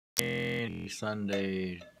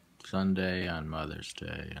Sunday on Mother's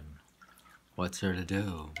Day, and what's there to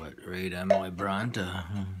do but read Emily Bronte?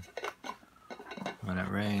 When it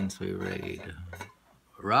rains, we read.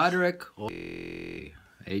 Roderick,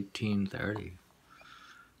 1830.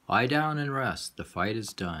 Lie down and rest, the fight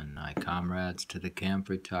is done. My comrades to the camp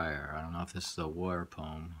retire. I don't know if this is a war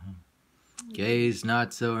poem. Gaze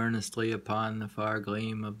not so earnestly upon the far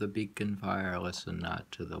gleam of the beacon fire. Listen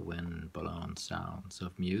not to the wind-blown sounds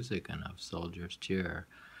of music and of soldiers' cheer.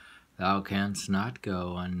 Thou canst not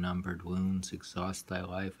go, unnumbered wounds exhaust thy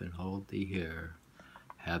life and hold thee here.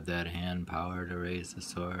 Have that hand power to raise the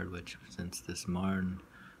sword which since this morn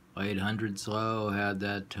laid hundreds low, had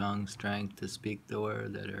that tongue strength to speak the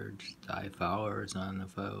word that urged thy followers on the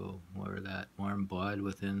foe, or that warm blood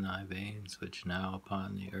within thy veins which now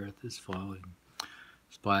upon the earth is flowing,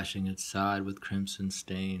 splashing its sod with crimson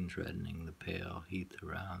stains, reddening the pale heath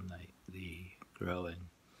around thee growing.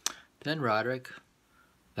 Then, Roderick,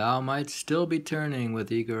 thou mightst still be turning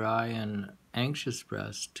with eager eye and anxious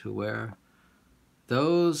breast to where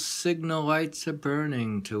those signal lights are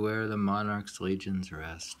burning, to where the monarch's legions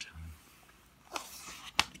rest.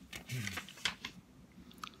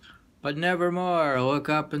 But nevermore look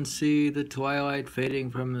up and see the twilight fading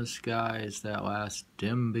from the skies, that last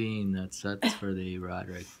dim beam that sets for thee,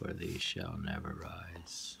 Roderick, for thee shall never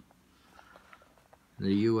rise.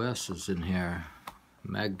 The U.S. is in here.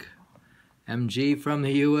 MG from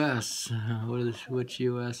the U.S. Which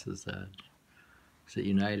U.S. is that? Is it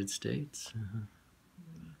United States?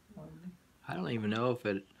 I don't even know if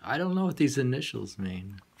I don't know what these initials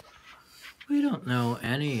mean. We don't know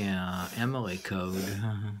any Emily code.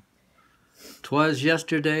 'Twas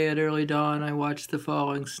yesterday at early dawn I watched the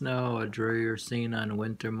falling snow. A drearier scene on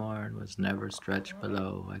winter morn was never stretched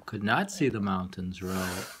below. I could not see the mountains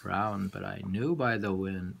round, but I knew by the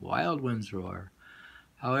wild wind's roar,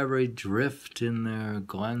 how every drift in their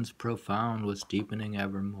glens profound was deepening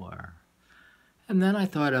evermore. And then I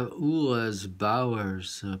thought of Ula's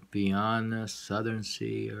bowers beyond the southern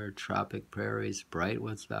sea, or tropic prairies bright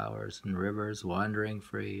with flowers and rivers wandering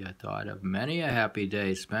free. I thought of many a happy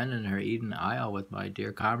day spent in her Eden Isle with my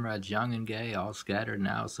dear comrades young and gay, all scattered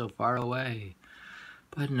now so far away,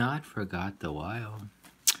 but not forgot the while.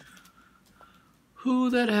 Who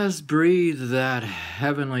that has breathed that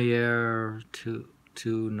heavenly air to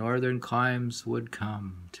northern climes would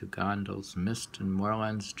come, to gondols, mist and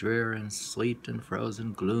moorlands drear, and sleet and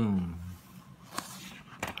frozen gloom.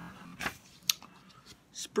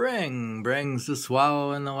 Spring brings the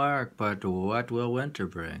swallow and the lark, but what will winter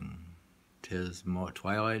bring? 'Tis more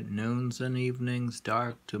twilight noons and evenings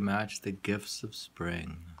dark to match the gifts of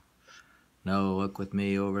spring. No, look with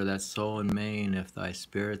me over that sullen main, if thy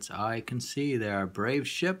spirit's eye can see, there are brave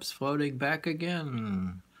ships floating back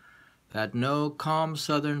again, that no calm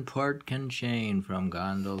southern port can chain from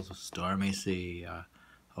gondols of stormy sea.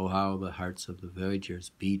 Oh, how the hearts of the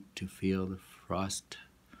voyagers beat to feel the frost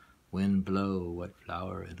wind blow. What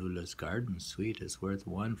flower in Ula's garden sweet is worth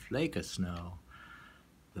one flake of snow?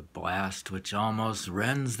 The blast which almost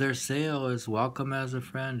rends their sail is welcome as a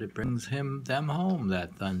friend. It brings them home,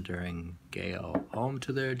 that thundering gale, home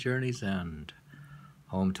to their journey's end,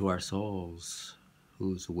 home to our souls,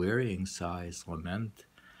 whose wearying sighs lament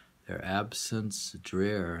their absence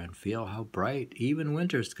drear, and feel how bright even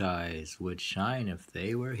winter skies would shine if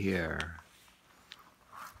they were here.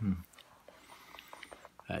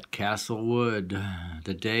 At Castle Wood,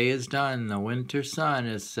 the day is done, the winter sun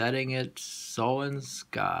is setting its sullen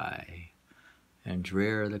sky, and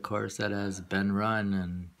drear the course that has been run,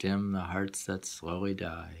 and dim the hearts that slowly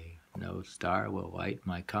die. No star will light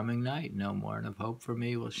my coming night, no morn of hope for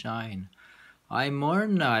me will shine. I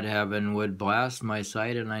mourn not heaven would blast my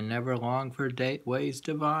sight, and I never long for ways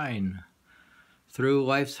divine. Through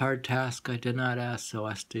life's hard task I did not ask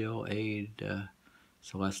celestial aid,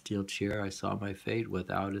 celestial cheer. I saw my fate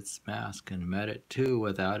without its mask, and met it too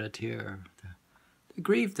without a tear. The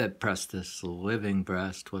grief that pressed this living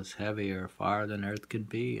breast was heavier far than earth could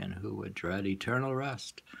be, and who would dread eternal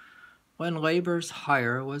rest when labor's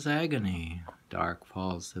hire was agony? Dark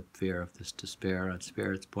falls the fear of this despair on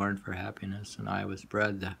spirits born for happiness, and I was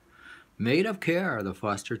bred the maid of care, the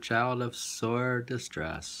foster child of sore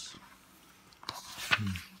distress.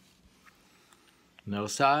 No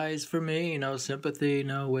sighs for me, no sympathy,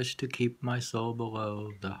 no wish to keep my soul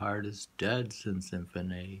below. The heart is dead since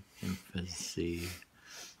infancy,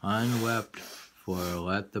 unwept, for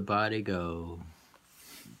let the body go.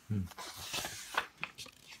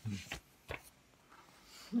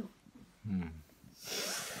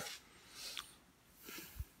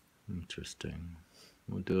 Interesting.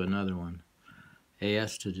 We'll do another one.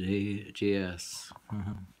 AS to GS.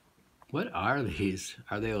 What are these?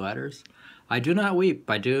 Are they letters? I do not weep,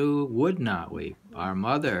 would not weep. Our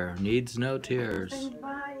mother needs no tears.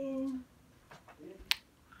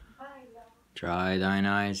 Dry thine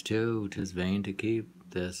eyes too, 'tis vain to keep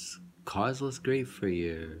this causeless grief for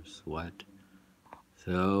years. What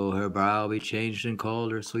though her brow be changed and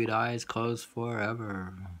cold, her sweet eyes close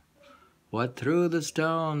forever? What through the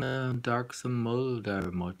stone the darksome mould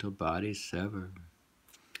our mortal bodies sever?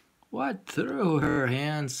 What through her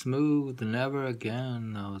hand smooth never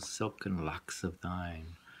again those silken locks of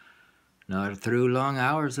thine? Nor through long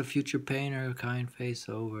hours of future pain her kind face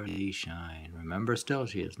over thee shine. Remember still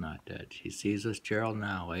she is not dead. She sees us, Gerald,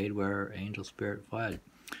 now, laid where her angel spirit fled.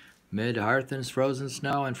 Mid Hearthen's frozen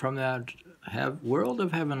snow, and from that world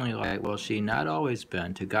of heavenly light will she not always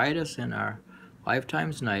bend, to guide us in our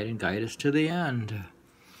lifetime's night and guide us to the end.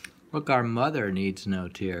 Look, our mother needs no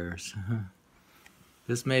tears.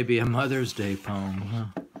 This may be a Mother's Day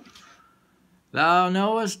poem. Thou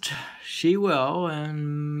knowest she will,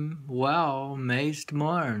 and well mayst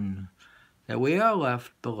mourn, that we are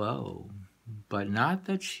left below, but not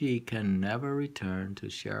that she can never return to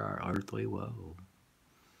share our earthly woe.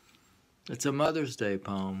 It's a Mother's Day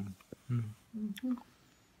poem. Mm-hmm.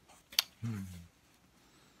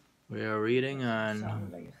 We are reading on,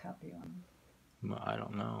 Sound like a happy one. I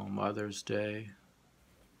don't know, Mother's Day.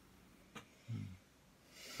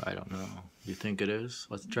 I don't know. You think it is?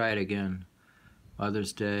 Let's try it again.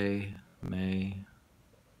 Mother's Day, May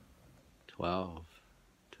 12,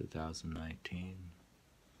 2019.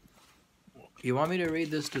 You want me to read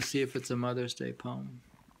this to see if it's a Mother's Day poem?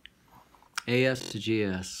 AS to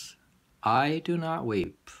GS. I do not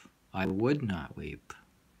weep. I would not weep.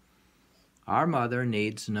 Our mother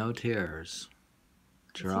needs no tears.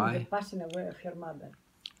 Dry. It's the passing away of her mother.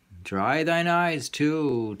 Dry thine eyes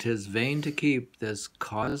too, 'tis vain to keep this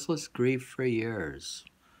causeless grief for years.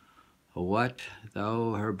 What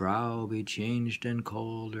though her brow be changed and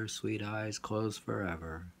cold, her sweet eyes close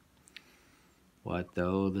forever? What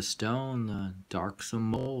though the stone, the darksome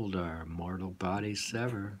mould, our mortal bodies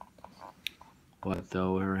sever? What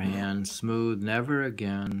though her hand smooth never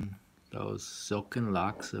again those silken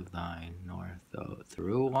locks of thine, nor though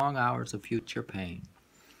through long hours of future pain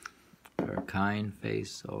her kind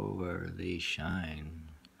face over thee shine?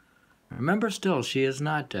 Remember still she is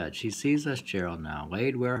not dead. She sees us, Gerald, now,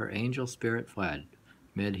 laid where her angel spirit fled,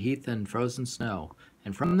 mid heath and frozen snow.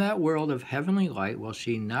 And from that world of heavenly light will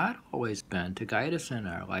she not always bend, to guide us in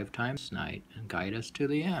our lifetime's night and guide us to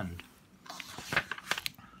the end.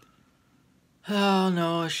 Oh,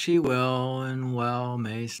 no, she will, and well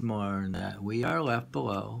mayst mourn that we are left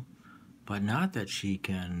below, but not that she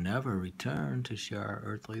can never return to share our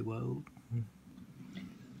earthly woe.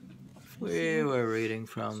 We were reading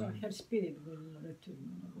from So her spirit will return.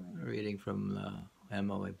 reading from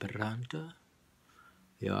Emily Bronte,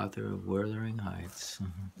 the author of Wuthering Heights.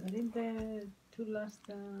 Read the two last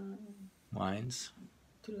Lines,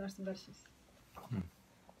 verses.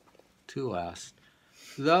 two last.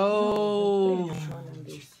 Though, The previous one and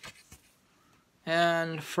this.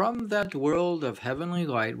 and from that world of heavenly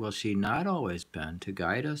light will she not always bend, to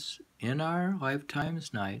guide us in our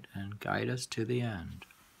lifetime's night and guide us to the end.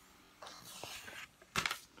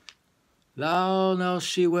 Thou knowest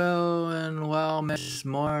she will, and well mayst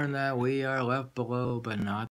mourn that we are left below, but not